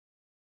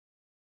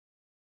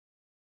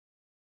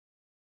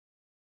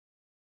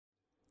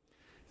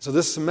So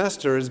this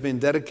semester has been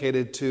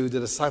dedicated to the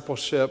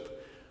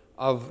discipleship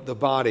of the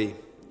body.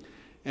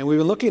 And we've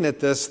been looking at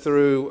this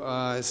through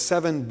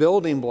 7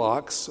 building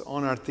blocks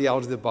on our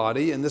theology of the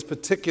body. In this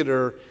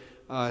particular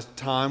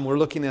time, we're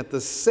looking at the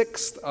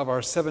 6th of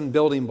our 7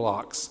 building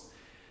blocks.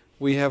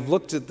 We have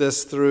looked at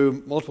this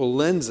through multiple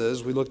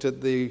lenses. We looked at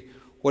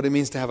what it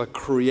means to have a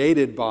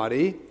created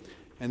body,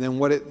 and then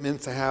what it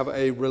meant to have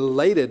a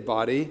related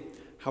body,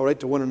 how it relate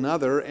to one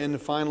another,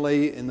 and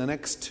finally, in the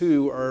next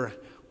 2 are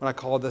what I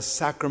call the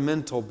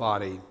sacramental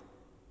body.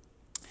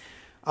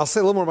 I'll say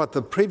a little more about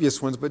the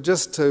previous ones, but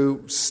just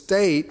to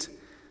state,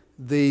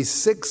 the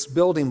 6th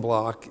building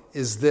block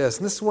is this.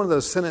 And this is one of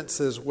those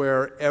sentences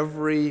where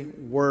every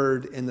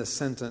word in the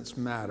sentence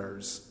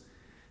matters.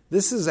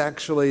 This is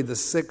actually the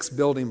 6th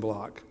building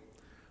block.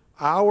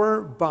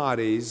 Our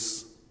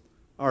bodies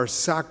are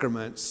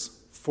sacraments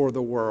for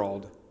the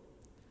world.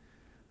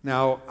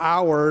 Now,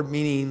 our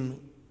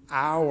meaning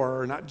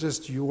our, not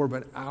just your,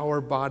 but our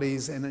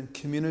bodies and in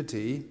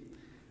community.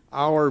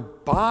 Our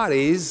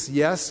bodies,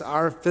 yes,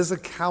 our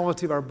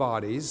physicality of our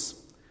bodies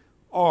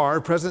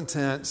are, present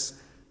tense,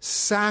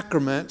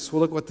 sacraments. We'll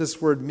look what this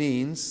word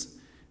means.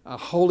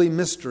 Holy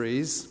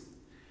mysteries.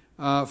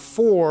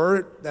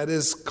 That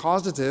is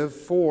causative,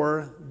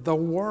 for the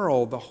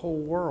world, the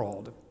whole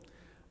world.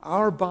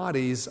 Our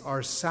bodies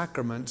are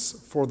sacraments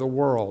for the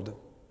world.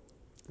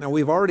 Now,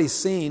 we've already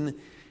seen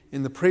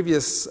in the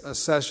previous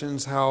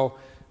sessions how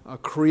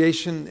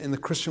creation in the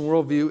Christian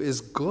worldview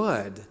is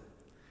good.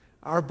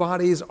 Our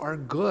bodies are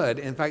good.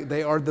 In fact,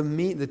 they are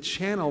the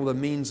channel, the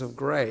means of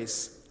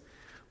grace.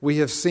 We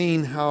have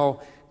seen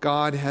how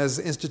God has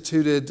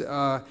instituted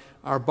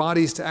our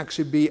bodies to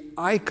actually be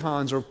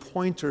icons or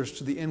pointers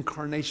to the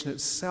incarnation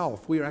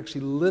itself. We are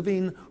actually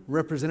living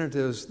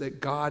representatives that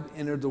God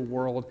entered the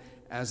world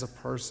as a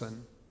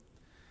person.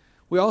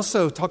 We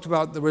also talked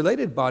about the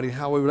related body,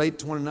 how we relate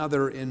to one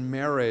another in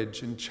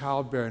marriage and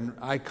childbearing,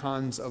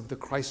 icons of the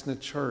Christ in the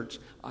church,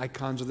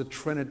 icons of the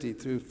Trinity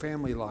through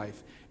family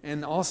life.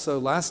 And also,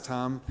 last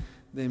time,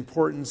 the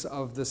importance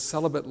of the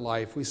celibate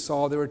life. We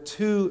saw there were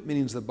 2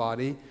 meanings of the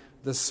body,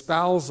 the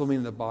spousal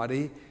meaning of the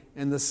body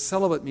and the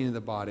celibate meaning of the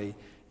body.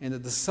 And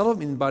that the celibate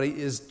meaning of the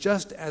body is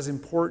just as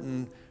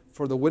important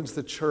for the witness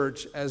of the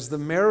church as the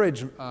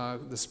marriage,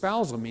 the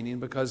spousal meaning,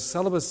 because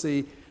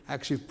celibacy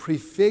actually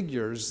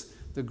prefigures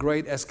the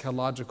great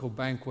eschatological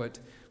banquet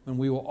when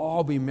we will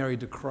all be married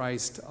to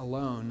Christ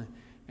alone.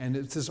 And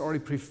it's just already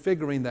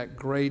prefiguring that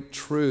great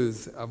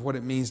truth of what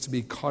it means to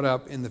be caught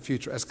up in the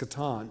future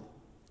eschaton.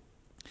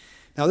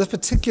 Now, this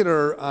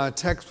particular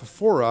text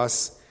before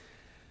us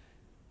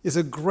is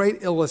a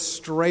great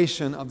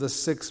illustration of the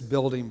 6th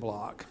building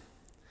block.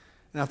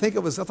 And I thought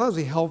it would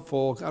be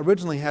helpful. I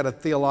originally had a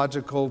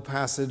theological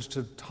passage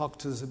to talk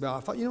to us about. I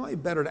thought, it might be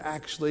better to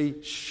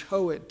actually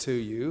show it to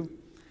you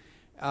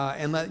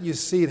and let you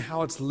see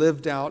how it's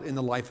lived out in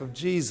the life of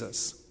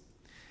Jesus.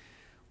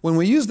 When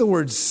we use the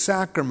word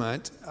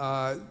sacrament,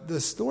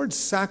 the word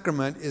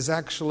sacrament is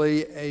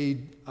actually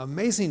an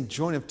amazing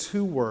joint of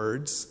 2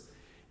 words.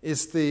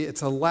 It's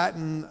a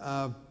Latin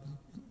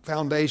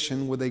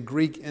foundation with a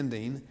Greek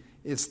ending.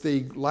 It's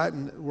the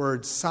Latin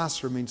word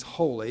sacer, means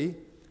holy,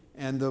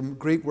 and the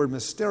Greek word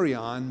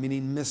mysterion,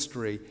 meaning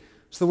mystery.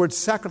 So the word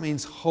sacrament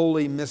means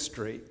holy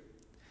mystery.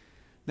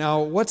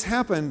 Now, what's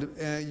happened,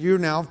 we're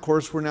now in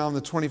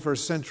the 21st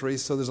century,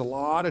 so there's a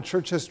lot of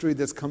church history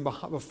that's come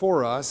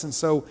before us, and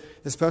so,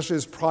 especially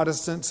as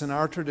Protestants in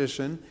our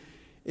tradition,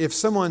 if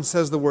someone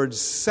says the word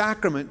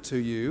sacrament to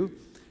you,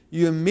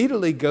 you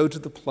immediately go to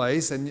the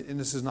place, and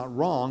this is not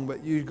wrong,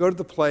 but you go to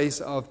the place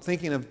of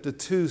thinking of the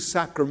 2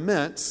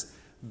 sacraments,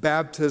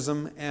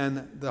 baptism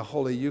and the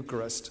Holy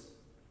Eucharist.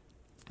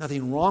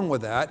 Nothing wrong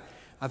with that.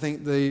 I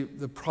think the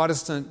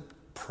Protestant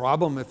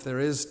problem, if there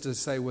is to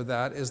say with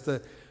that, is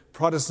the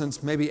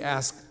Protestants maybe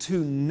asked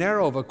too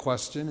narrow of a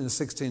question in the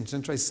 16th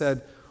century. They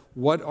said,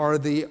 what are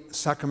the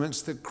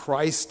sacraments that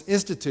Christ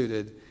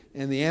instituted?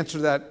 And the answer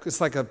to that,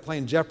 it's like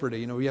playing Jeopardy.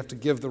 You have to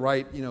give the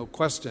right,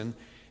 question.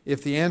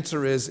 If the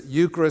answer is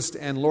Eucharist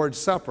and Lord's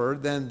Supper,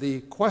 then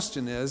the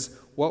question is,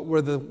 what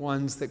were the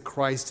ones that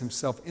Christ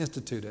himself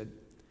instituted?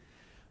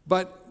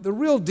 But the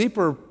real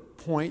deeper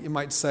point, you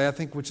might say, I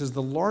think, which is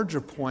the larger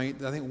point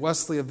that I think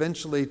Wesley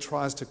eventually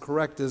tries to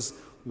correct, is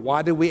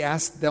why did we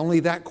ask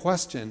only that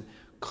question?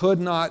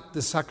 Could not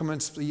the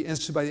sacraments be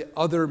instituted by the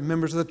other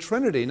members of the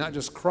Trinity, not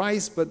just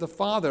Christ, but the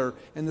Father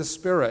and the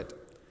Spirit?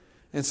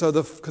 And so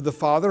could the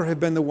Father have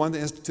been the one that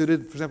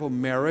instituted, for example,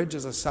 marriage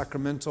as a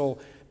sacramental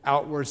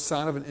outward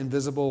sign of an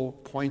invisible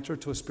pointer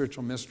to a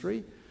spiritual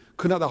mystery?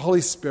 Could not the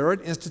Holy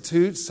Spirit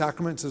institute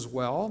sacraments as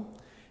well?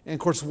 And of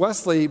course,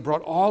 Wesley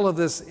brought all of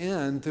this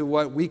into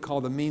what we call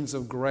the means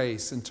of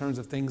grace in terms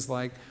of things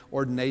like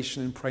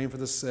ordination and praying for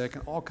the sick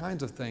and all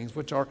kinds of things,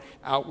 which are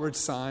outward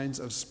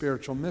signs of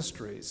spiritual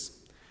mysteries.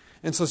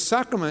 And so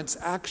sacraments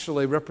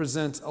actually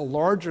represent a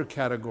larger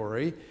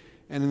category.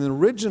 And in the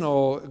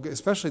original,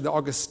 especially the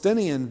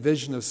Augustinian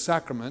vision of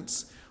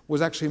sacraments,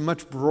 was actually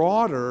much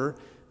broader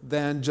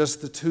than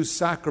just the 2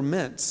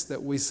 sacraments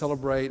that we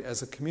celebrate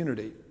as a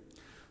community.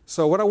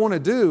 So what I want to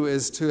do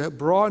is to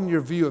broaden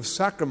your view of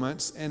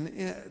sacraments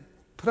and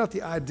put out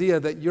the idea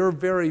that your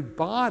very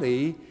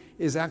body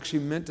is actually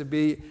meant to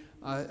be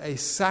a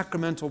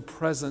sacramental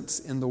presence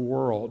in the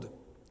world.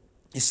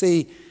 You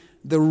see,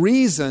 the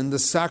reason the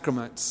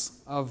sacraments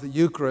of the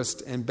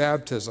Eucharist and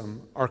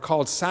baptism are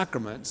called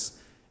sacraments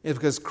is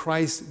because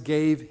Christ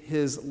gave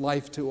his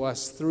life to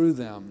us through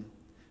them,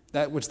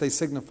 that which they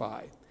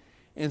signify.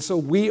 And so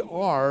we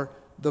are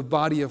the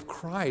body of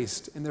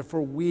Christ, and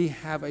therefore we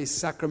have a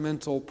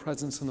sacramental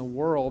presence in the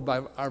world by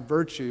our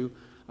virtue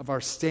of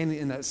our standing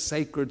in that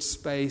sacred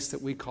space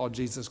that we call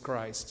Jesus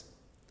Christ.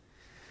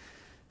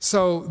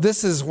 So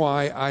this is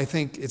why I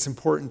think it's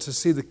important to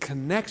see the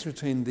connection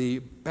between the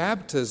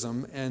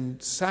baptism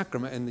and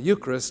sacrament and the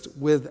Eucharist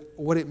with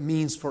what it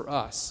means for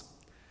us.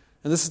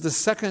 And this is the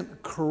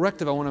second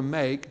corrective I want to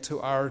make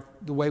to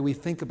the way we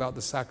think about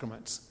the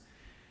sacraments.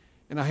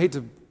 And I hate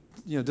to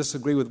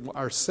disagree with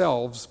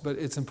ourselves, but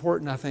it's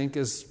important, I think,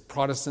 as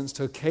Protestants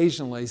to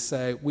occasionally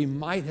say we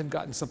might have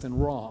gotten something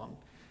wrong.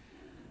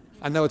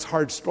 I know it's a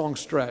hard, strong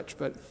stretch,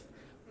 but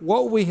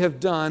what we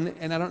have done,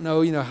 and I don't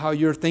know, how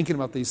you're thinking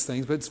about these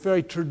things, but it's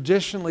very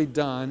traditionally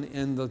done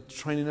in the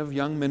training of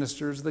young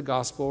ministers of the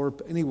gospel or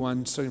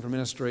anyone studying for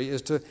ministry,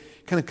 is to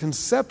kind of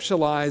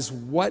conceptualize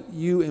what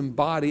you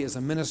embody as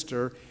a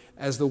minister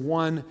as the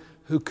one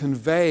who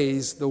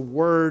conveys the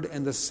word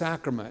and the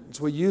sacrament.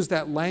 So we use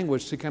that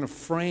language to kind of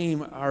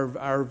frame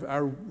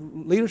our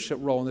leadership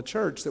role in the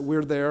church, that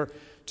we're there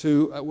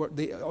to,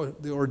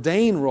 the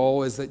ordained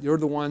role is that you're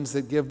the ones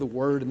that give the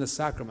word and the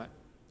sacrament.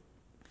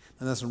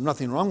 And there's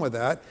nothing wrong with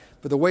that,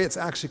 but the way it's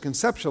actually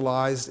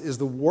conceptualized is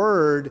the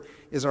word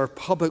is our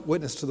public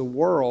witness to the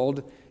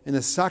world, and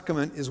the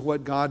sacrament is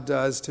what God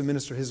does to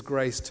minister his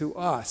grace to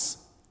us.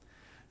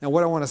 Now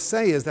what I want to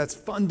say is that's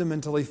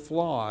fundamentally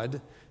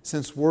flawed,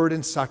 since word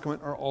and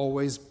sacrament are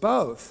always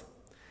both.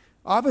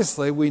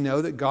 Obviously, we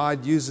know that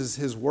God uses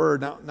his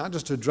word not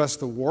just to address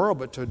the world,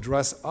 but to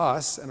address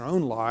us in our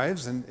own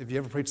lives. And if you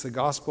ever preach the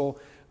gospel,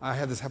 I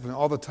have this happen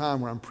all the time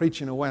where I'm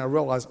preaching away and I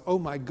realize, oh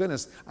my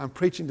goodness, I'm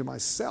preaching to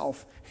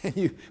myself. And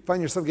you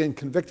find yourself getting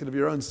convicted of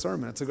your own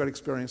sermon. It's a great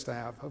experience to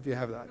have. Hope you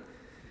have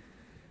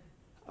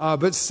that.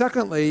 But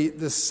secondly,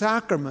 the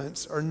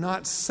sacraments are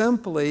not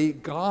simply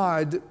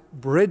God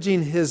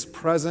bridging his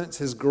presence,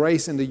 his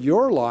grace into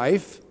your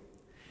life.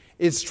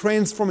 It's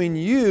transforming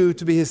you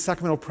to be his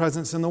sacramental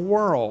presence in the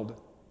world.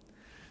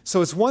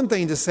 So it's one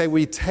thing to say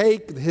we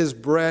take his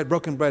bread,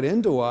 broken bread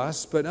into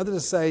us, but another to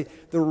say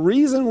the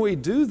reason we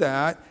do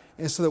that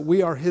is so that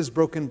we are his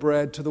broken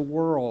bread to the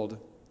world.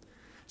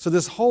 So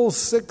this whole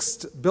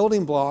sixth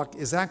building block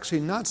is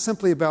actually not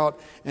simply about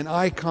an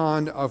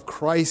icon of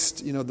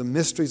Christ, the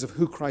mysteries of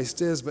who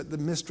Christ is, but the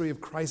mystery of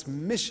Christ's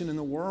mission in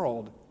the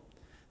world.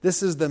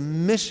 This is the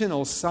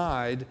missional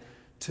side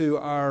to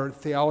our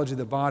theology of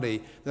the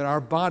body, that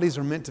our bodies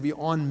are meant to be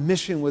on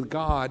mission with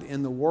God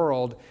in the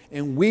world,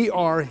 and we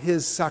are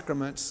his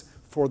sacraments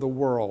for the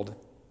world.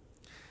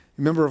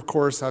 Remember, of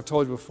course, I've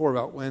told you before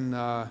about when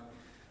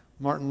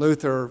Martin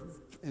Luther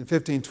in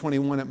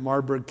 1521 at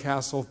Marburg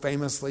Castle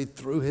famously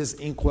threw his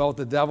inkwell at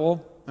the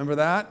devil. Remember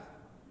that?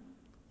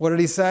 What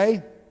did he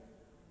say?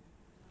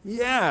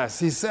 Yes,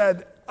 he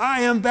said,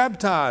 I am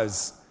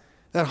baptized.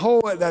 That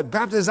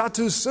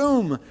baptizatus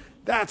sum,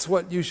 that's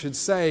what you should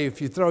say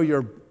if you throw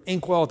your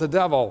inkwell at the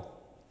devil.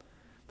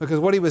 Because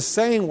what he was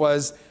saying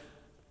was,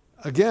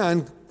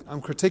 again,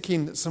 I'm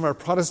critiquing some of our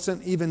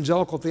Protestant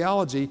evangelical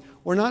theology,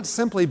 we're not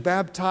simply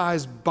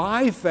baptized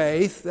by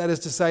faith, that is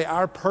to say,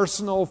 our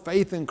personal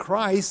faith in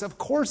Christ, of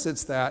course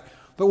it's that,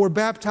 but we're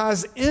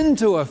baptized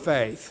into a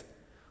faith.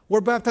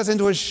 We're baptized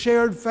into a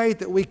shared faith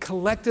that we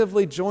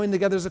collectively join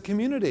together as a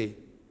community.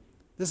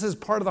 This is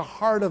part of the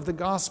heart of the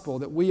gospel,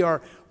 that we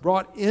are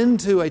brought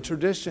into a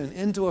tradition,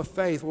 into a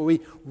faith where we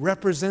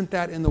represent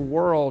that in the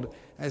world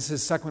as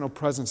his sacramental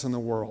presence in the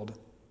world.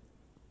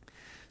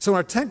 So in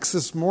our text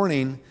this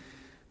morning,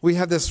 we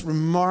have this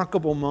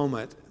remarkable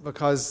moment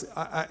because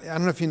I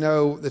don't know if you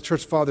know the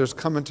Church Fathers'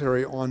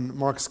 commentary on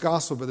Mark's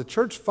gospel, but the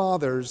Church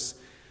Fathers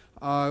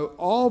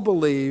all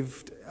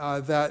believed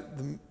that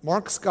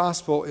Mark's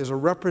gospel is a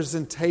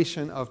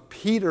representation of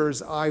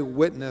Peter's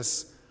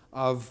eyewitness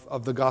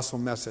of the gospel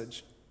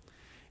message.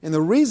 And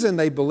the reason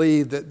they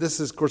believe that this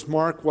is, of course,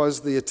 Mark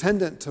was the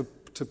attendant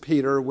to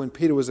Peter when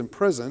Peter was in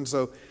prison,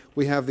 so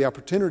we have the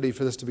opportunity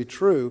for this to be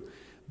true.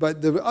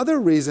 But the other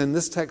reason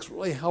this text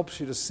really helps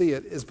you to see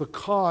it is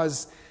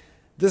because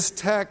this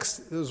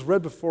text that was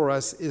read before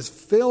us is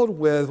filled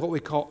with what we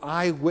call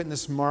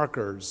eyewitness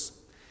markers.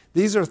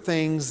 These are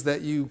things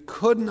that you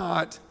could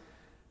not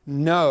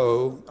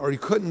know, or you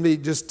couldn't be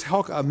just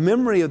talk. A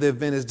memory of the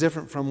event is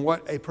different from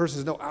what a person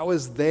says, no, I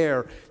was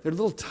there. They're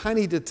little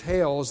tiny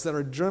details that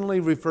are generally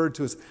referred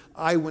to as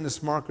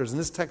eyewitness markers. And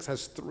this text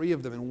has 3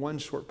 of them in one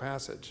short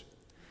passage.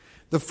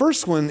 The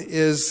first one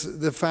is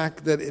the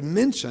fact that it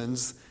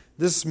mentions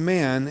this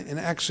man, and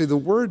actually the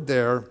word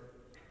there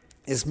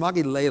is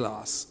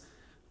magilelos.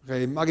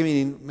 Okay,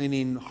 magi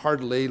meaning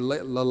hardly,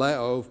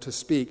 laleo, to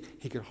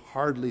speak. He could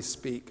hardly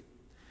speak.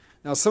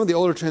 Now, some of the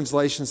older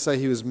translations say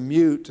he was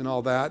mute and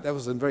all that. That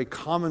was a very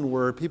common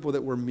word. People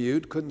that were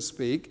mute couldn't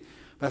speak.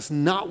 That's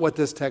not what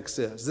this text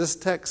is. This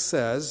text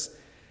says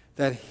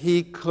that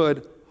he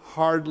could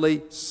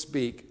hardly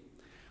speak.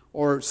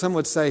 Or some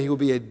would say he would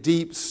be a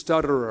deep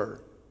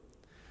stutterer.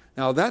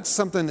 Now, that's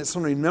something that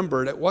someone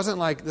remembered. It wasn't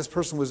like this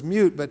person was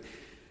mute, but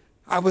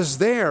I was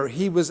there.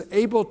 He was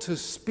able to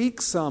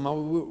speak some.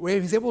 He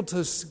was able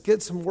to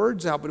get some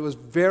words out, but it was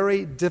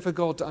very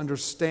difficult to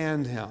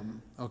understand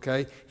him.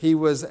 Okay? He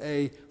was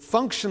a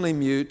functionally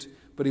mute,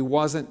 but he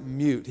wasn't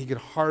mute. He could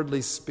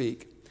hardly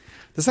speak.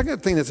 The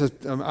second thing that's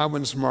an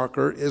eyewitness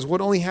marker is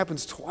what only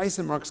happens twice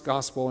in Mark's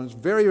gospel, and it's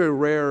very, very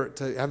rare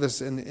to have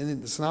this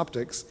in the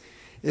synoptics,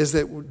 is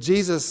that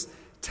Jesus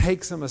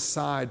takes him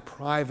aside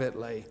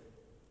privately.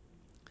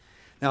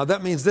 Now,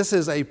 that means this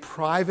is a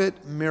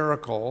private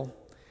miracle.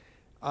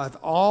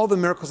 All the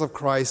miracles of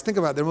Christ, think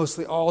about it, they're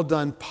mostly all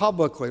done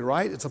publicly,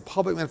 right? It's a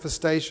public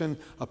manifestation,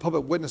 a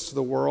public witness to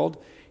the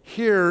world.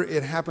 Here,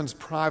 it happens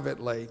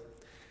privately.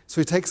 So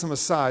he takes them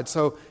aside.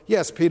 So,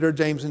 yes, Peter,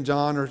 James, and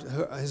John, or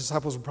his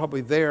disciples are probably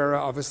there,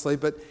 obviously,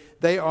 but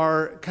they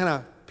are kind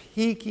of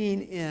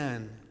peeking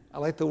in. I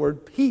like the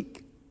word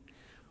peek.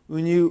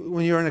 When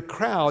you're in a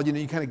crowd,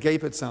 you kind of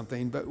gape at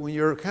something, but when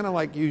you're kind of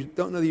like you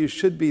don't know that you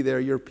should be there,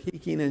 you're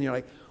peeking in, you're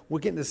like, we're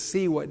getting to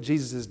see what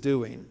Jesus is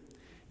doing.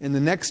 In the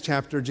next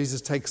chapter,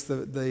 Jesus takes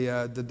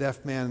the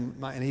deaf man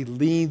and he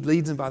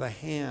leads him by the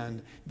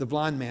hand, the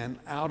blind man,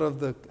 out of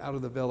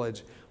the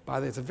village.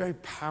 It's a very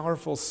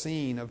powerful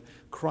scene of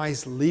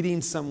Christ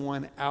leading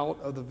someone out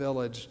of the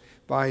village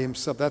by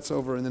himself. That's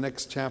over in the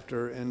next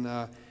chapter,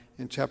 in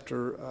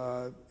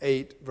chapter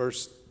 8,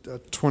 verse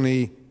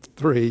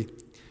 23,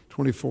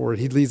 24.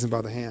 He leads him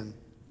by the hand.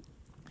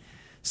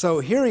 So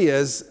here he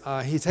is.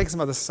 He takes him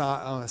by the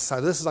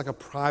side. This is like a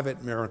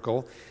private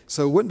miracle.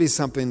 So it wouldn't be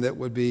something that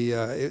would be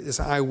it's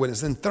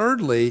eyewitness. And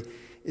thirdly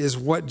is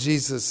what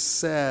Jesus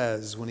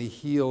says when he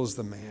heals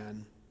the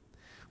man.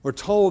 We're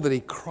told that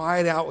he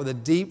cried out with a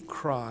deep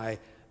cry,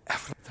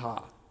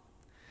 Ephphatha.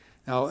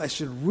 Now, that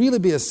should really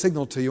be a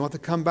signal to you. You want to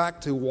come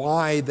back to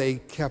why they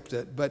kept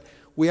it. But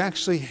we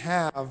actually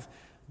have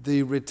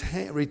the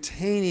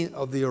retaining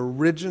of the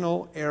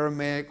original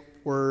Aramaic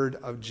word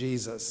of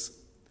Jesus.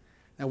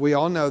 Now, we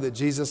all know that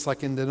Jesus,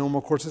 like in the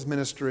normal course of his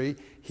ministry,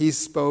 he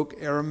spoke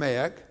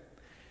Aramaic.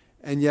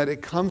 And yet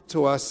it comes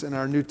to us in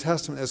our New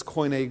Testament as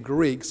Koine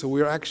Greek. So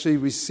we are actually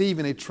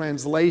receiving a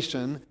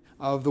translation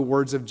of the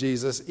words of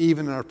Jesus,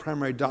 even in our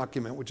primary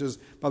document, which is,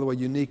 by the way,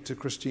 unique to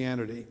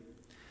Christianity.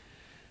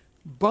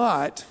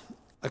 But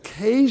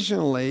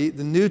occasionally,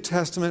 the New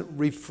Testament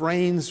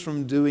refrains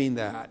from doing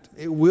that.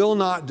 It will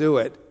not do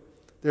it.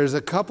 There's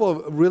a couple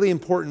of really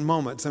important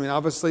moments. I mean,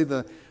 obviously,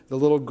 the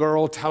little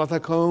girl,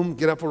 Talitha Kum,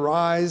 get up,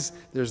 arise.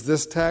 There's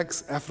this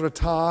text,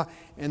 Ephphatha.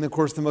 And, of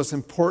course, the most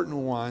important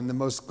one, the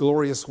most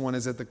glorious one,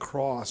 is at the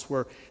cross,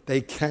 where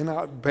they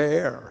cannot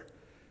bear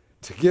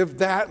to give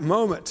that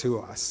moment to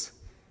us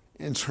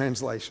in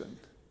translation.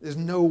 There's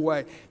no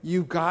way.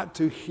 You've got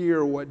to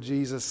hear what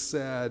Jesus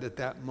said at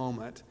that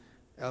moment.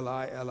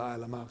 Eli, Eli,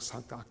 lama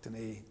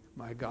sabachthani.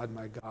 My God,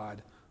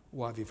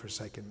 why have you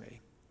forsaken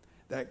me?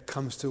 That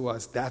comes to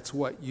us. That's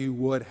what you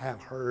would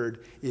have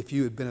heard if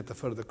you had been at the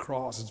foot of the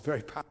cross. It's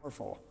very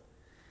powerful.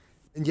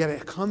 And yet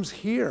it comes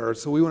here.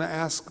 So we want to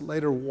ask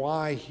later,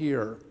 why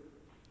here?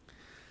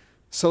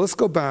 So let's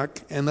go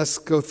back and let's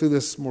go through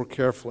this more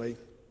carefully.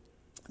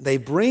 They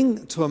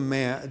bring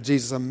to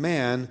Jesus a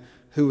man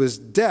who was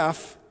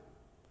deaf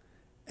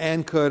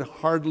and could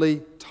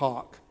hardly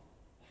talk.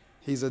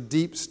 He's a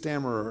deep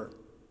stammerer.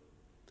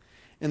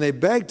 And they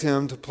begged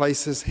him to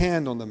place his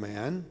hand on the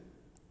man.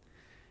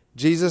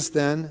 Jesus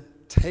then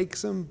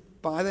takes him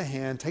by the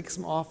hand, takes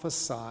him off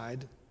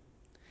aside,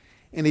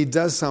 and he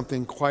does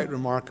something quite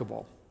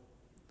remarkable.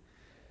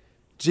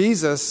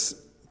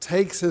 Jesus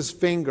takes his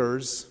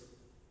fingers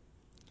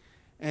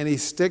and he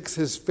sticks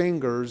his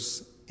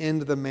fingers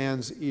into the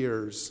man's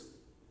ears.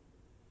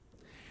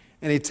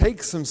 And he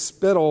takes some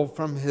spittle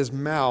from his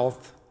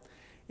mouth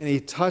and he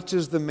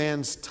touches the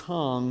man's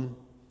tongue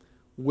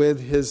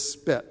with his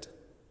spit.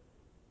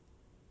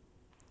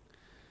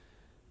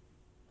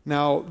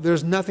 Now,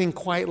 there's nothing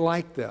quite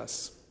like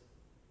this.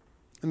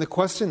 And the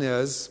question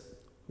is,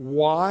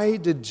 why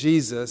did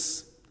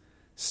Jesus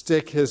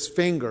stick his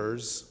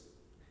fingers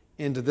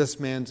into this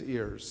man's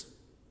ears?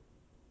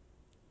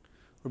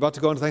 We're about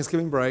to go into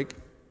Thanksgiving break.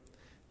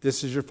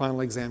 This is your final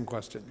exam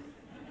question.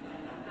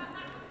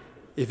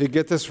 If you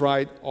get this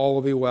right, all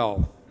will be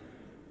well.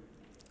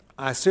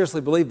 I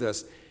seriously believe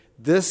this.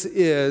 This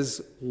is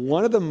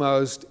one of the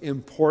most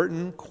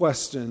important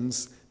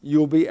questions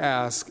you'll be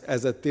asked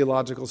as a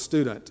theological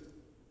student.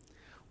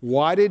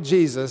 Why did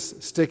Jesus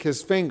stick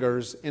his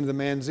fingers into the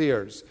man's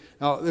ears?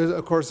 Now,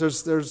 of course,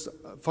 there's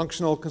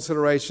functional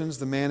considerations.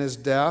 The man is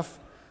deaf.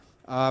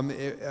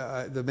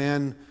 The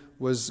man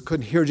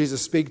couldn't hear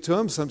Jesus speak to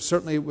him, so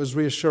certainly it was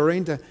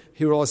reassuring to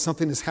hear,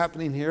 something is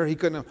happening here. He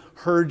couldn't have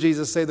heard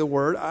Jesus say the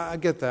word. I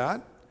get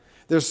that.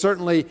 There's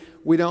certainly,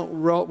 we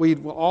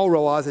all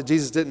realize that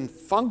Jesus didn't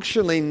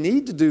functionally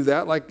need to do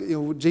that. Like,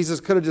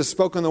 Jesus could have just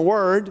spoken the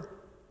word.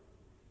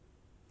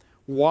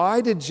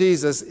 Why did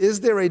Jesus, is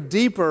there a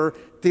deeper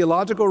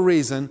theological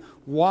reason,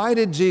 why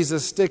did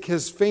Jesus stick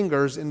his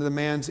fingers into the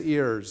man's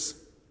ears?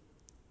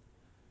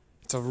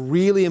 It's a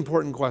really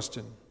important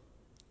question.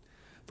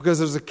 Because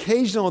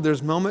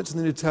there's moments in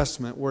the New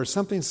Testament where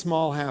something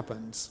small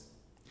happens,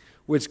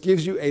 which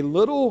gives you a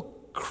little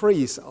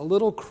crease, a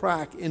little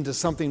crack into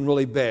something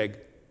really big.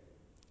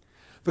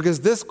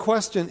 Because this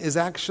question is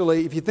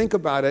actually, if you think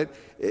about it,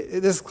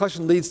 this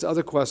question leads to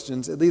other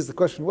questions. It leads to the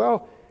question,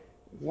 well,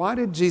 why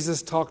did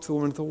Jesus talk to the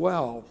woman at the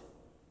well?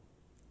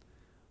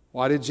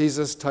 Why did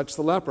Jesus touch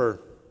the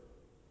leper?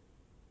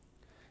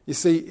 You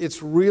see,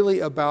 it's really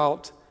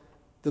about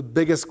the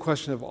biggest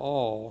question of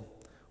all.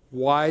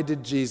 Why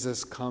did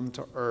Jesus come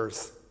to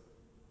earth?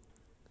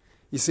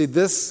 You see,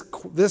 this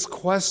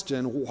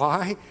question,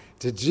 why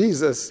did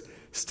Jesus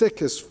stick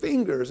his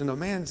fingers into a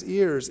man's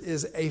ears,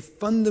 is a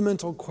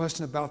fundamental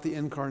question about the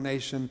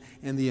incarnation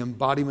and the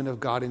embodiment of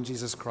God in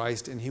Jesus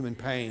Christ in human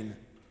pain.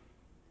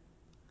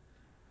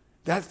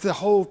 That's the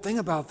whole thing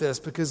about this,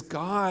 because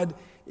God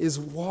is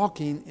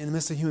walking in the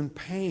midst of human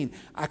pain.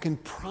 I can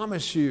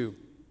promise you,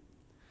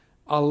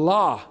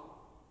 Allah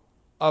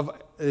of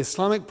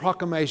Islamic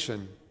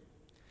proclamation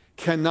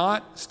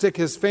cannot stick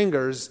his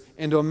fingers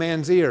into a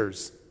man's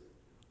ears.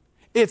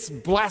 It's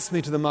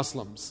blasphemy to the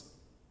Muslims.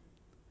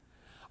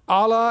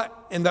 Allah,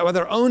 and by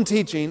their own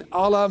teaching,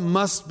 Allah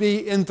must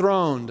be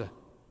enthroned.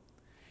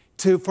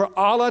 For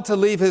Allah to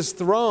leave his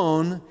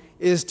throne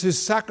is to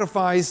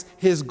sacrifice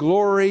his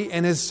glory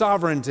and his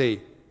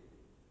sovereignty.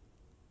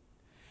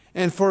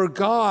 And for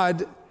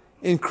God,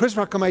 in Christ's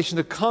proclamation,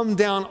 to come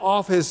down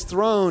off his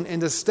throne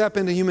and to step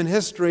into human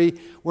history,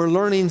 we're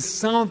learning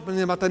something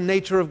about the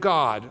nature of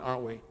God,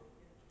 aren't we?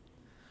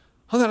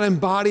 Oh, that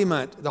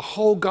embodiment. The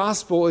whole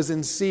gospel is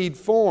in seed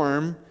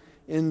form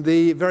in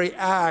the very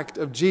act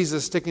of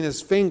Jesus sticking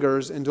his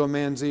fingers into a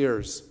man's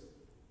ears.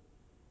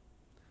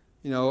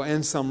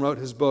 Anselm wrote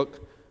his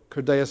book,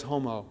 Cur Deus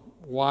Homo.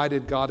 Why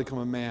did God become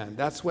a man?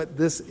 That's what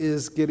this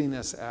is getting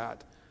us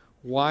at.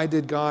 Why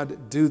did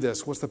God do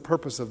this? What's the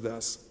purpose of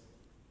this?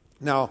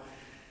 Now,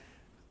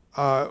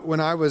 when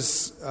I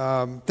was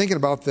thinking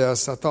about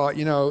this, I thought,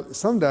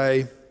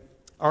 someday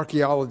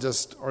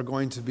archaeologists are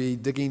going to be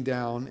digging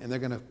down and they're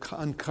going to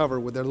uncover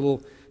with their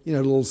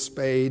little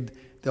spade,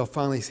 they'll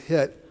finally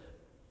hit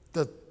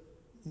the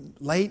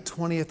late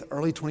 20th,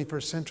 early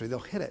 21st century. They'll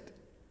hit it.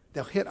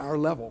 They'll hit our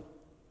level.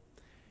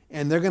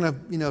 And they're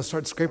going to,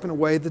 start scraping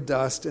away the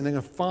dust, and they're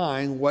going to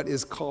find what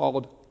is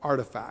called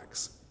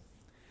artifacts.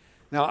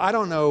 Now, I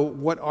don't know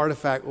what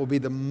artifact will be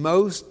the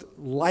most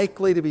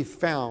likely to be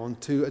found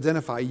to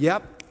identify,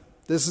 yep,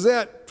 this is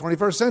it,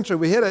 21st century,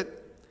 we hit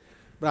it.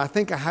 But I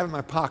think I have it in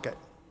my pocket.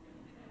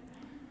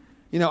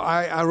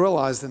 I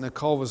realized that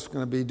Nicole was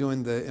going to be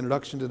doing the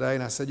introduction today,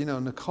 and I said,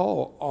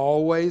 Nicole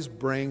always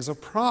brings a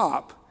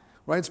prop,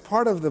 right? It's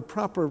part of the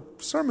proper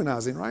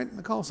sermonizing, right,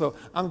 Nicole? So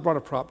I brought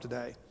a prop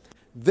today.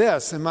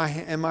 This in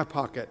my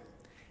pocket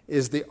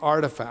is the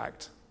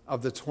artifact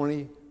of the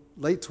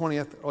late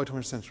 20th, early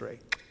 20th century.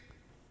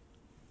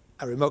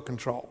 A remote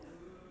control.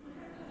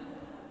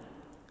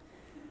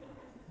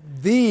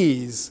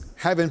 These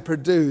have been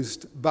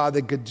produced by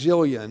the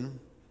gajillion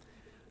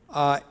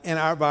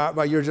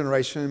by your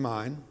generation and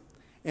mine,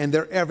 and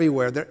they're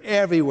everywhere. They're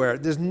everywhere.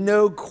 There's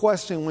no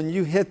question when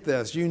you hit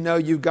this,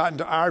 you've gotten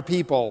to our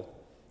people,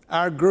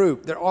 our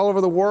group. They're all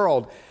over the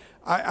world.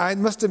 I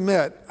must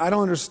admit, I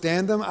don't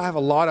understand them. I have a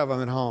lot of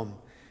them at home.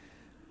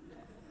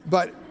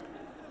 But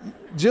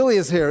Julie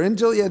is here. And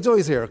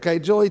Julie's here. Okay,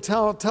 Julie,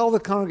 tell the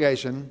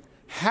congregation,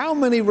 how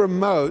many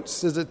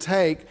remotes does it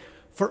take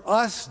for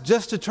us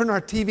just to turn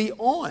our TV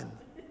on?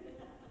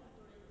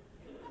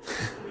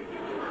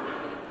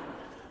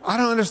 I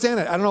don't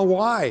understand it. I don't know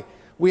why.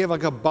 We have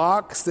like a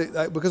box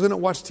that, because we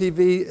don't watch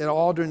TV at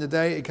all during the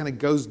day, it kind of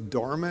goes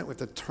dormant. We have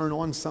to turn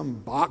on some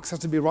box, has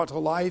to be brought to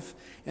life.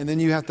 And then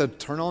you have to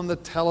turn on the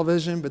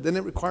television, but then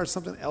it requires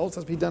something else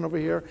has to be done over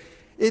here.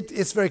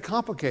 It's very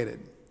complicated.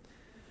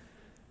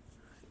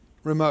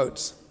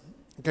 Remotes.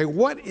 Okay,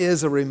 what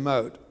is a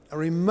remote? A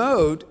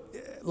remote,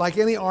 like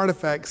any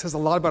artifact, says a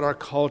lot about our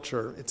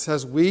culture. It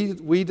says we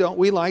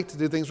like to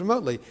do things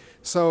remotely.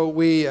 So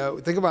we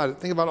think about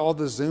it. Think about all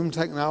the Zoom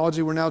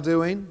technology we're now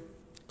doing.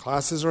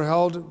 Classes are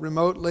held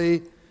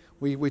remotely.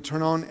 We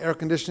turn on air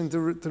conditioning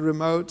through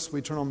remotes.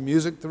 We turn on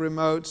music through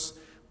remotes.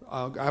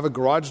 I have a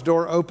garage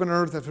door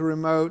opener through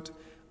remote.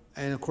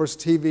 And, of course,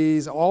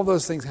 TVs. All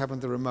those things happen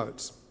through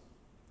remotes.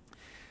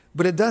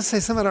 But it does say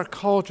something about our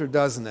culture,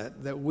 doesn't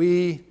it? That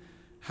we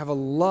have a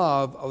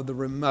love of the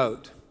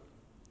remote.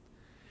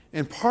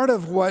 And part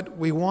of what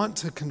we want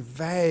to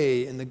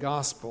convey in the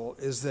gospel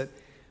is that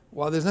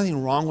while there's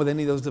nothing wrong with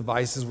any of those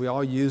devices, we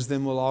all use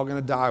them, we're all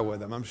going to die with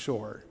them, I'm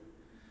sure.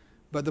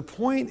 But the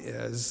point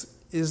is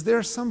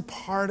there some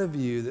part of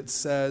you that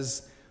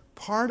says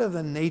part of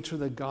the nature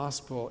of the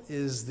gospel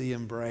is the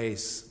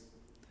embrace?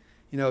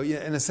 In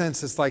a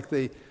sense, it's like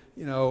the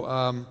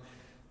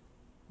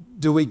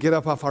do we get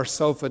up off our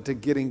sofa to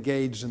get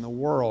engaged in the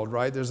world,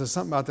 right? There's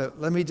something about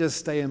that. Let me just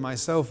stay in my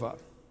sofa.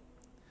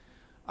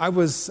 I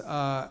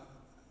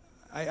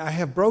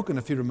have broken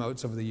a few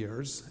remotes over the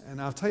years,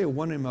 and I'll tell you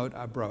one remote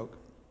I broke.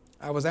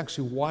 I was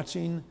actually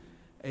watching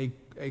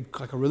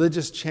like a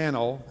religious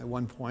channel at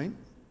one point,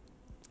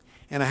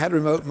 and I had a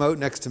remote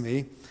next to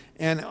me,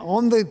 and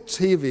on the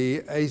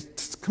TV, a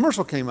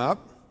commercial came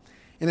up,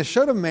 and it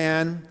showed a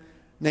man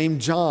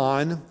named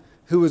John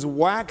who was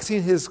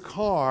waxing his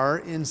car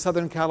in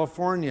Southern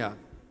California.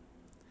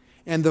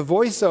 And the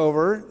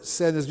voiceover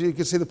said, as you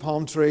can see the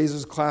palm trees, it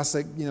was a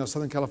classic,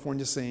 Southern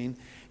California scene,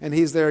 and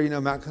he's there,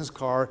 waxing his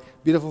car,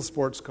 beautiful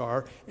sports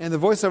car, and the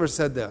voiceover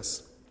said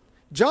this: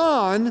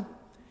 John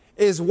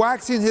is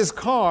waxing his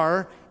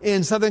car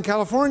in Southern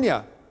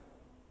California.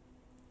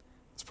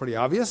 It's pretty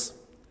obvious.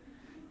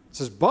 It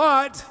says,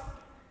 but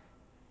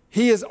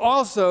he is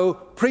also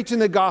preaching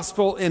the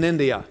gospel in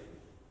India.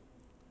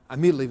 I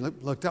immediately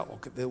looked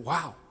up.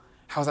 Wow,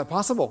 how is that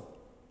possible?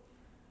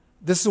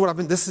 This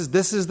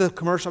is the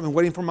commercial I've been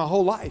waiting for my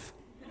whole life.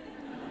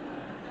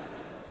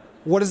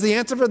 What is the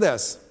answer for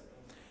this?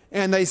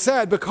 And they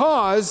said,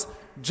 because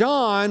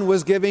John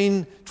was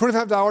giving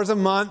 $25 a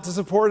month to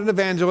support an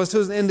evangelist who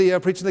was in India,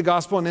 preaching the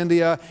gospel in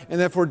India, and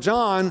therefore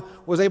John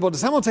was able to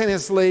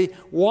simultaneously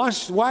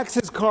wax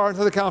his car in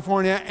Southern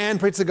California and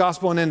preach the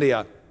gospel in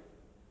India.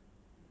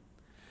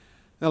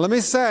 Now let me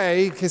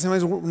say, in case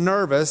anybody's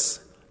nervous,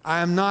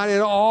 I am not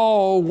at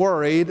all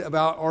worried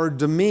about or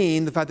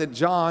demean the fact that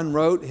John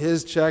wrote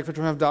his check for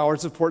 $25 to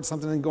support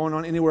something going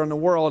on anywhere in the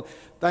world.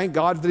 Thank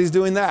God that he's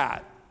doing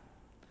that.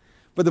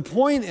 But the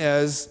point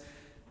is,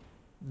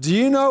 do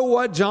you know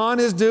what John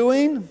is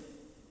doing?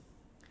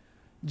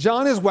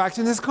 John is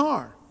waxing his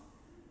car.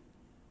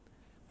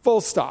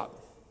 Full stop.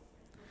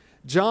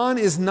 John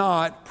is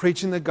not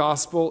preaching the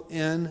gospel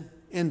in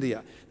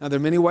India. Now, there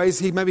are many ways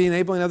he may be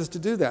enabling others to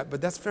do that,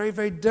 but that's very,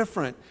 very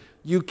different.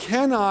 You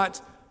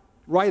cannot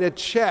write a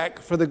check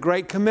for the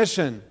Great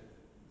Commission.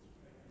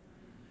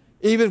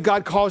 Even if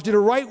God calls you to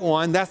write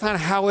one, that's not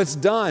how it's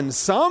done.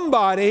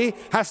 Somebody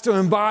has to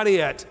embody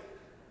it.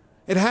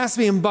 It has to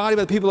be embodied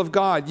by the people of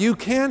God. You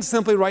can't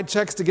simply write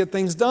checks to get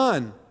things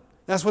done.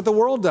 That's what the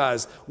world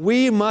does.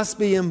 We must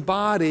be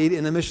embodied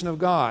in the mission of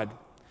God.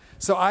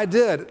 So I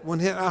did.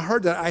 When I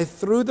heard that, I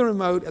threw the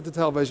remote at the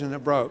television and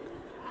it broke.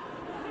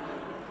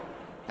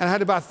 And I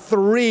had about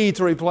 3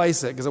 to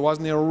replace it because it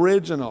wasn't the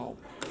original.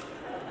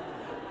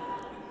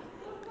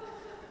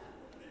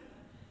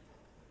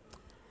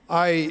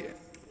 I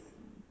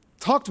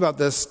talked about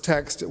this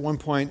text at one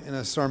point in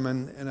a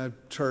sermon in a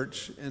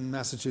church in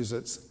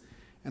Massachusetts.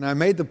 And I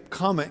made the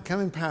comment, kind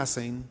of in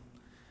passing,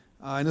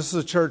 and this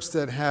was a church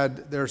that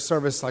had their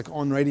service like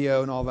on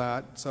radio and all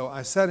that. So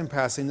I said in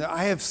passing that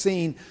I have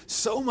seen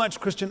so much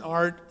Christian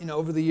art,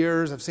 over the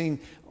years. I've seen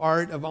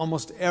art of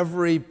almost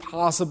every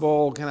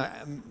possible kind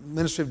of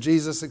ministry of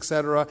Jesus,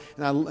 etc.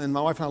 And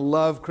my wife and I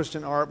love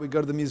Christian art. We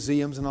go to the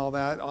museums and all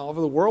that. All over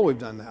the world we've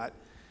done that.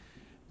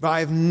 But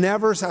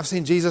I've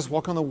seen Jesus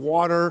walk on the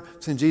water.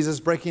 I've seen Jesus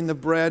breaking the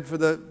bread for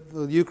the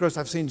Eucharist.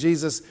 I've seen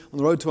Jesus on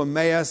the road to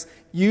Emmaus.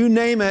 You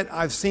name it,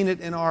 I've seen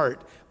it in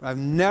art. But I've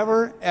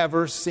never,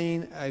 ever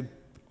seen an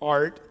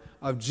art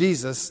of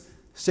Jesus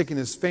sticking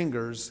his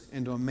fingers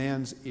into a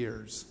man's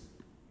ears.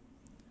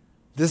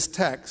 This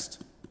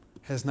text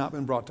has not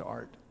been brought to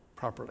art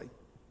properly.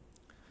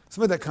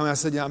 Somebody that came, I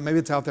said, maybe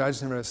it's out there. I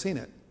just never have seen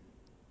it.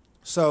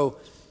 So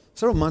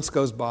several months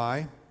goes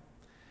by.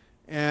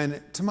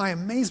 And to my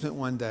amazement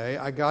one day,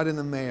 I got in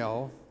the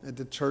mail at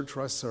the church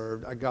where I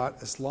served, I got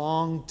this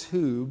long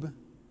tube,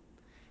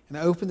 and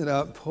I opened it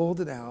up, pulled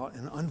it out,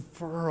 and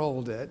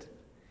unfurled it.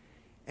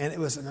 And it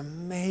was an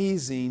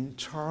amazing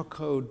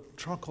charcoal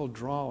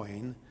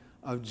drawing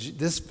of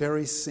this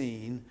very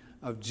scene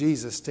of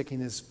Jesus sticking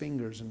his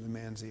fingers into the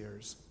man's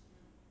ears.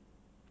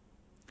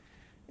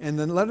 And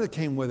the letter that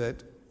came with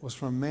it was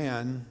from a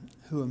man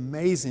who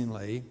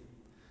amazingly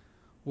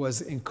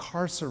was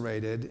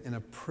incarcerated in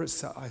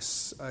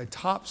a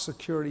top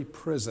security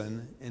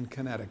prison in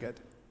Connecticut.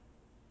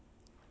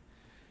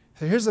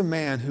 So here's a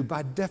man who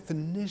by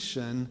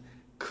definition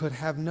could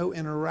have no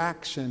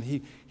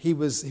interaction. He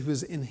was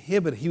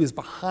inhibited. He was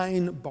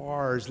behind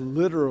bars,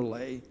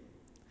 literally.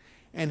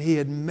 And he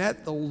had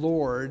met the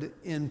Lord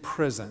in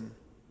prison.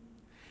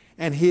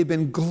 And he had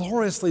been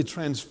gloriously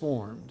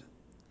transformed.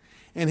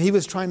 And he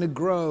was trying to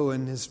grow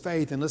in his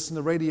faith and listen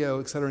to radio,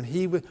 etc. And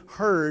he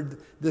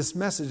heard this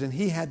message, and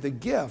he had the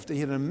gift. He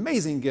had an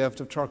amazing gift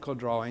of charcoal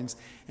drawings,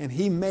 and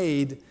he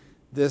made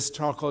this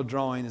charcoal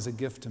drawing as a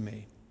gift to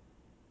me.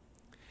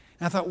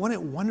 And I thought,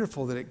 wasn't it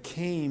wonderful that it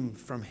came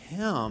from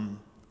him,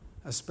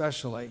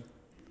 especially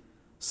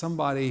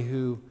somebody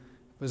who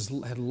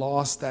had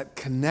lost that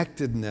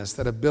connectedness,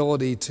 that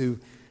ability to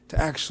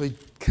actually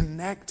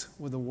connect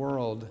with the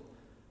world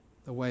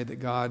the way that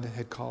God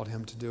had called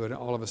him to do it, and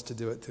all of us to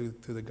do it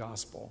through the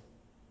gospel.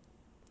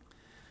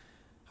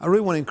 I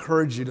really want to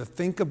encourage you to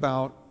think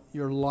about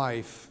your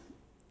life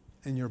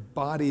and your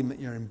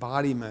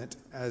embodiment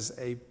as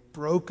a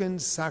broken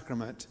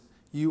sacrament.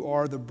 You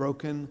are the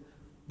broken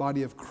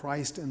body of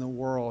Christ in the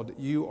world.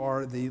 You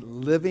are the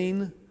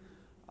living,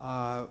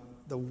 the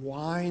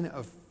wine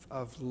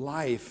of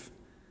life,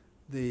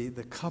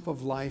 the cup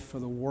of life for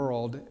the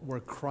world, where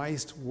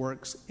Christ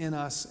works in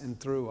us and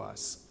through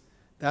us.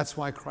 That's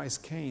why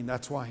Christ came.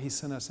 That's why he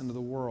sent us into the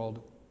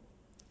world.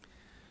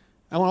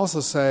 I want to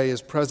also say,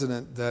 as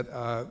president, that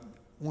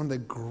one of the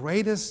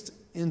greatest,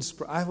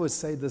 I would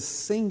say the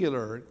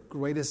singular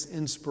greatest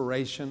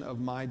inspiration of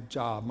my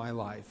job, my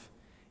life,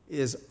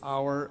 is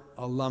our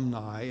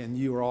alumni, and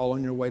you are all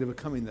on your way to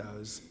becoming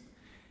those.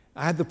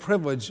 I had the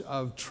privilege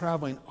of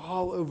traveling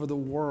all over the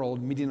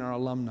world meeting our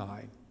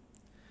alumni.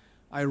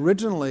 I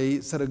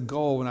originally set a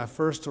goal when I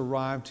first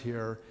arrived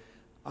here.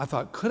 I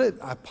thought,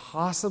 I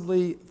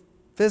possibly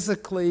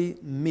physically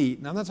meet,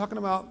 and I'm not talking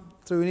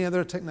about through any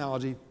other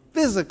technology,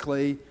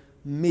 physically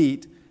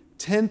meet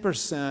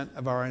 10%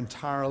 of our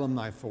entire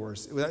alumni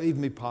force? Would that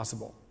even be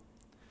possible?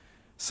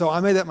 So I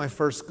made that my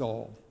first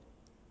goal.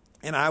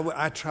 And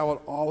I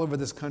traveled all over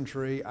this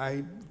country.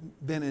 I've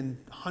been in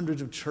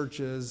hundreds of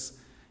churches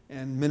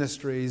and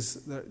ministries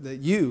that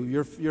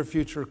your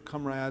future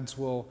comrades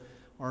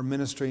are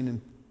ministering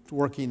and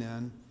working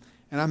in.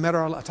 And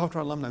I talked to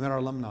our alumni, I met our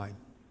alumni.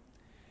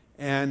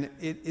 And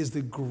it is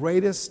the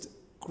greatest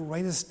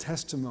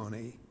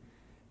testimony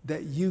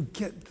that you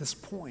get this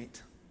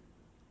point.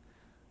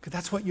 Because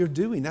that's what you're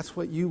doing. That's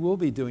what you will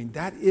be doing.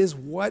 That is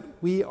what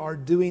we are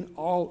doing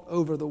all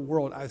over the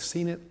world. I've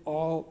seen it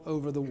all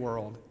over the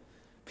world.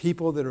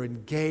 People that are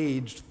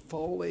engaged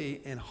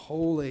fully and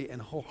wholly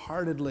and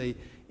wholeheartedly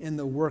in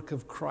the work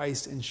of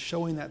Christ and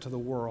showing that to the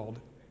world.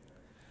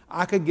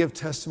 I could give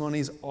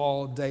testimonies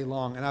all day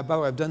long. And by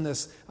the way, I've done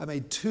this. I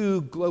made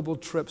 2 global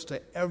trips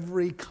to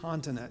every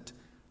continent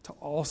to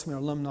all some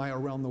alumni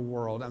around the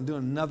world. I'm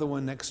doing another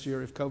one next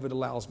year if COVID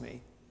allows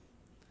me.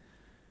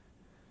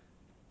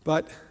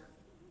 But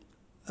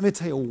let me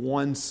tell you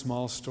one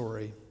small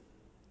story,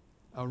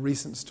 a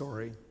recent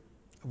story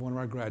of one of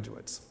our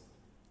graduates.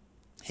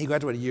 He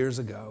graduated years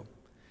ago.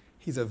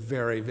 He's a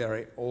very,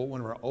 very old, one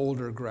of our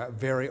older,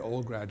 very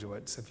old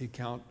graduates. If you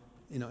count,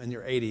 in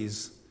your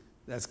 80s,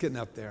 that's getting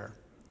up there.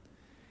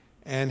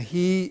 And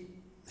he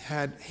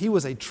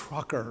was a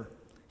trucker.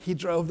 He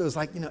drove those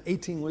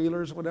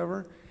 18-wheelers,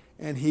 whatever,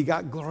 and he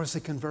got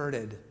gloriously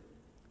converted.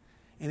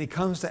 And he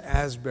comes to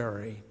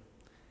Asbury,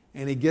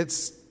 and he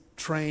gets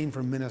trained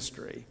for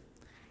ministry.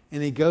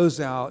 And he goes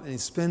out, and he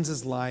spends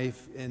his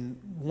life in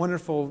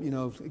wonderful,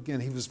 again,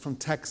 he was from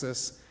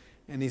Texas,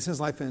 and he spends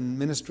his life in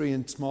ministry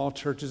in small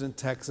churches in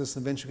Texas,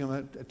 and eventually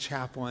became a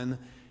chaplain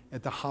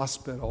at the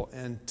hospital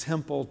in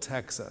Temple,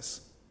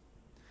 Texas.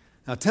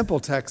 Now, Temple,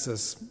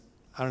 Texas,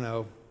 I don't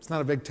know, it's not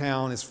a big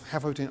town. It's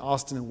halfway between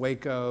Austin and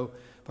Waco,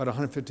 about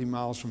 150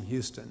 miles from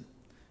Houston,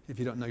 if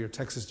you don't know your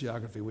Texas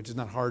geography, which is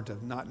not hard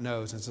to not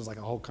know since it's like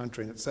a whole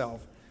country in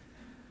itself.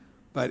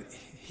 But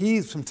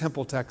he's from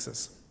Temple,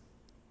 Texas.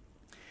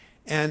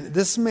 And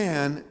this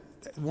man,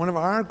 one of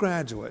our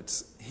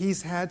graduates,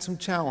 he's had some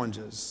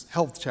challenges,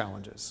 health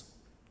challenges,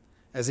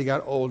 as he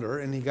got older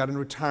and he got in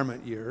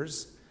retirement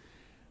years.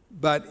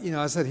 But,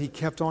 I said he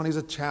kept on. He was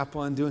a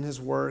chaplain doing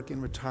his work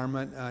in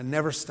retirement,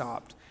 never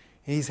stopped.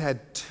 And he's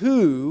had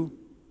 2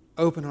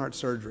 open heart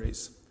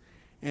surgeries.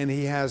 And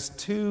he has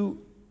 2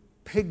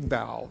 pig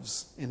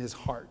valves in his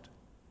heart.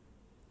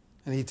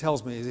 And he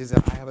tells me, he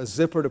said, I have a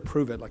zipper to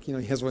prove it. He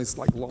has one of these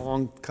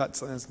long cuts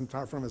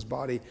from his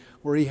body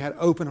where he had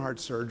open heart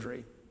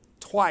surgery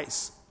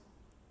twice.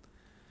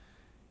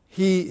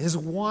 His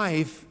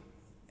wife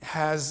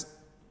has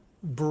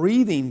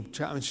breathing,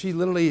 she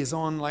literally is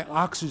on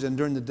oxygen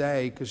during the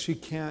day because she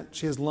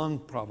has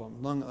lung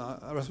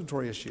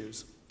respiratory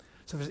issues.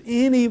 So if there's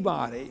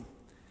anybody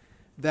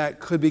that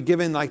could be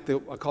given I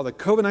call the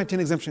COVID-19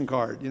 exemption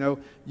card,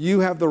 you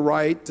have the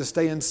right to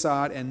stay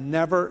inside and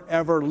never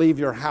ever leave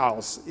your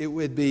house, it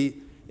would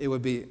be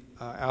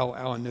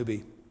Alan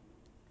Newby.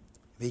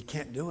 But he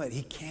can't do it.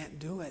 He can't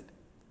do it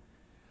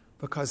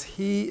because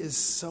he is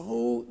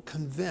so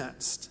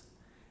convinced.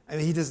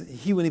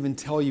 He wouldn't even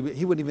tell you,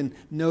 he wouldn't even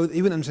know,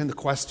 he wouldn't understand the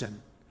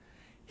question.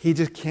 He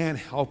just can't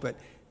help it.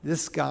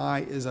 This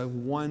guy is a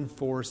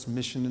one-force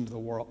mission into the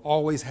world,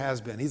 always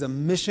has been. He's a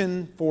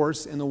mission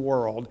force in the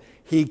world.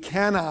 He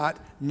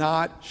cannot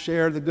not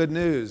share the good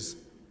news.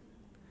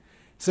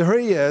 So here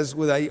he is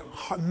with a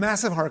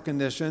massive heart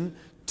condition,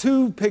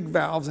 2 pig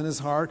valves in his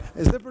heart,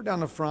 a zipper down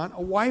the front,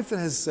 a wife that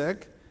is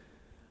sick,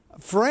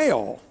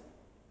 frail.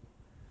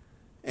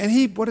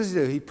 And what does he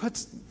do?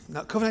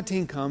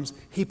 COVID-19 comes,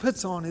 he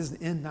puts on his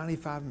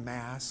N95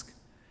 mask.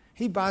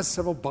 He buys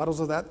several bottles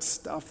of that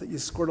stuff that you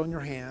squirt on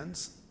your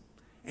hands,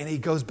 and he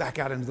goes back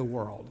out into the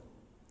world.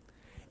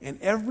 And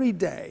every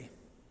day,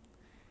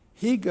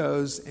 he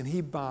goes and he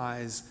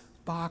buys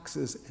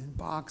boxes and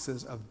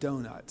boxes of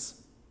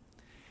donuts.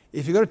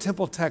 If you go to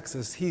Temple,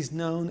 Texas, he's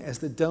known as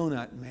the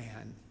Donut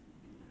Man.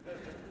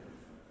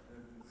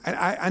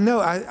 I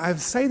know, I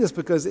say this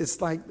because it's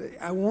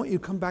I want you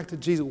to come back to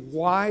Jesus.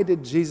 Why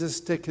did Jesus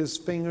stick his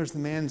fingers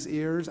in the man's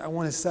ears? I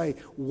want to say,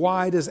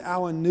 why does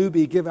Alan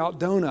Newby give out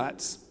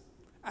donuts?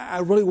 I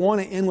really want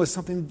to end with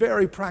something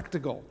very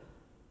practical.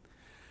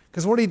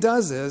 Because what he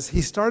does is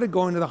he started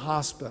going to the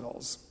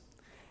hospitals.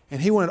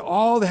 And he wanted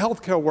all the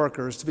healthcare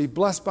workers to be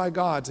blessed by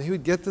God. So he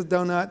would get the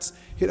donuts,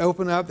 he'd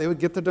open up, they would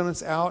get the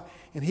donuts out,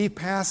 and he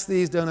passed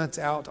these donuts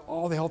out to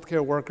all the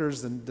healthcare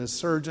workers, the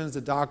surgeons,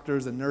 the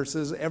doctors, the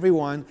nurses,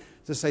 everyone,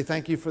 to say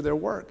thank you for their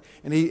work.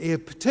 And he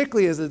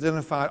particularly has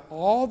identified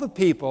all the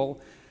people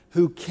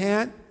who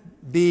can't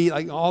be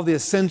like all the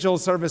essential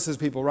services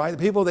people, right? The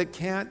people that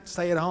can't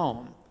stay at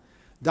home.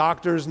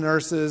 Doctors,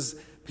 nurses,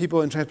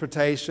 people in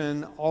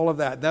transportation, all of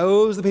that.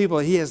 Those are the people.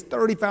 He has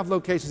 35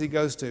 locations he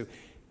goes to.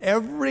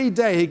 Every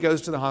day he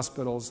goes to the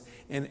hospitals,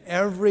 and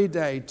every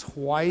day,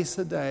 twice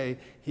a day,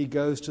 he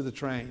goes to the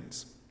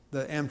trains,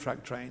 the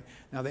Amtrak train.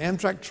 Now, the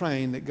Amtrak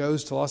train that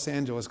goes to Los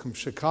Angeles, from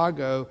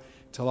Chicago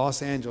to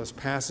Los Angeles,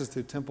 passes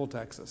through Temple,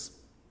 Texas.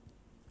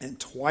 And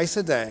twice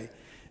a day,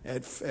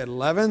 at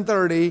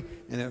 11:30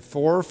 and at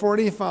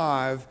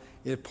 4:45,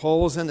 it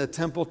pulls into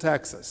Temple,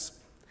 Texas.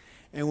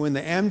 And when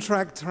the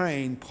Amtrak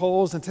train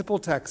pulls in Temple,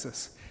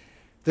 Texas,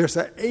 there's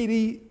an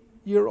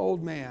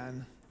 80-year-old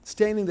man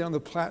standing there on the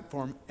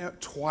platform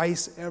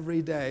twice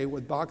every day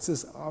with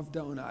boxes of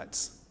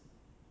donuts.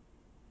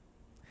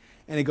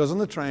 And he goes on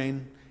the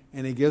train,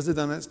 and he gives the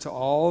donuts to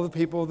all the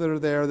people that are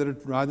there that are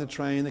riding the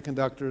train, the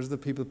conductors, the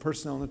people, the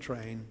personnel on the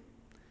train,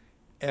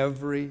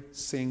 every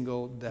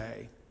single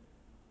day.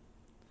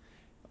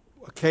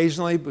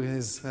 Occasionally,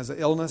 because he has an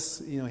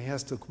illness, he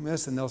has to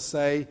miss, and they'll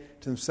say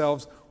to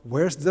themselves,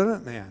 "Where's the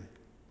donut man?"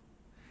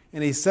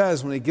 And he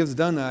says, when he gives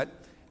the donut,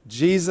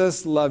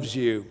 "Jesus loves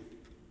you,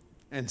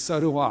 and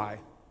so do I."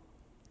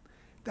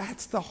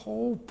 That's the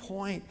whole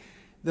point.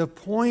 The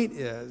point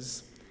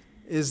is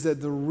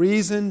that the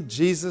reason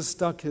Jesus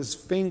stuck his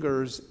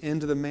fingers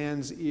into the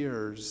man's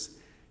ears,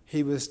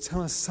 he was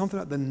telling us something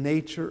about the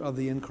nature of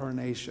the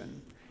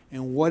incarnation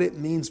and what it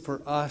means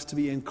for us to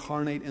be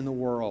incarnate in the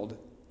world.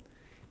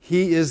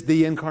 He is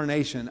the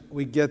incarnation.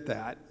 We get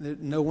that.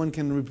 No one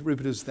can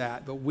reproduce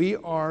that. But we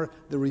are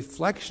the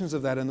reflections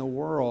of that in the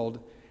world,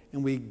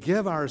 and we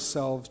give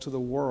ourselves to the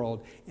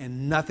world,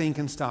 and nothing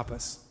can stop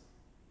us.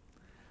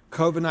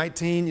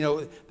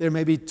 COVID-19, there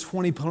may be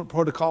 20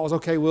 protocols.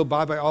 Okay, we'll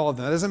abide by all of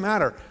them. That doesn't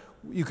matter.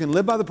 You can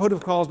live by the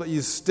protocols, but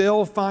you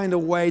still find a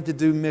way to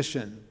do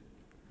mission.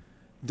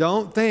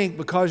 Don't think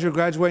because you're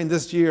graduating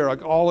this year,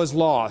 like all is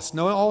lost.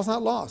 No, all is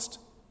not lost.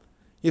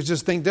 You have to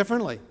just think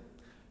differently.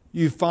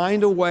 You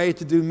find a way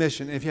to do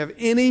mission. If you have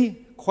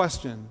any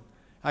question,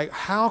 like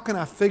how can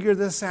I figure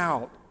this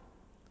out?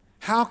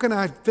 How can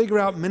I figure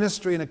out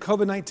ministry in a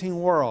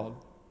COVID-19 world?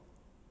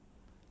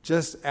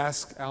 Just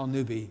ask Al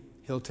Newby.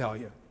 He'll tell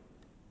you.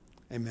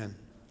 Amen.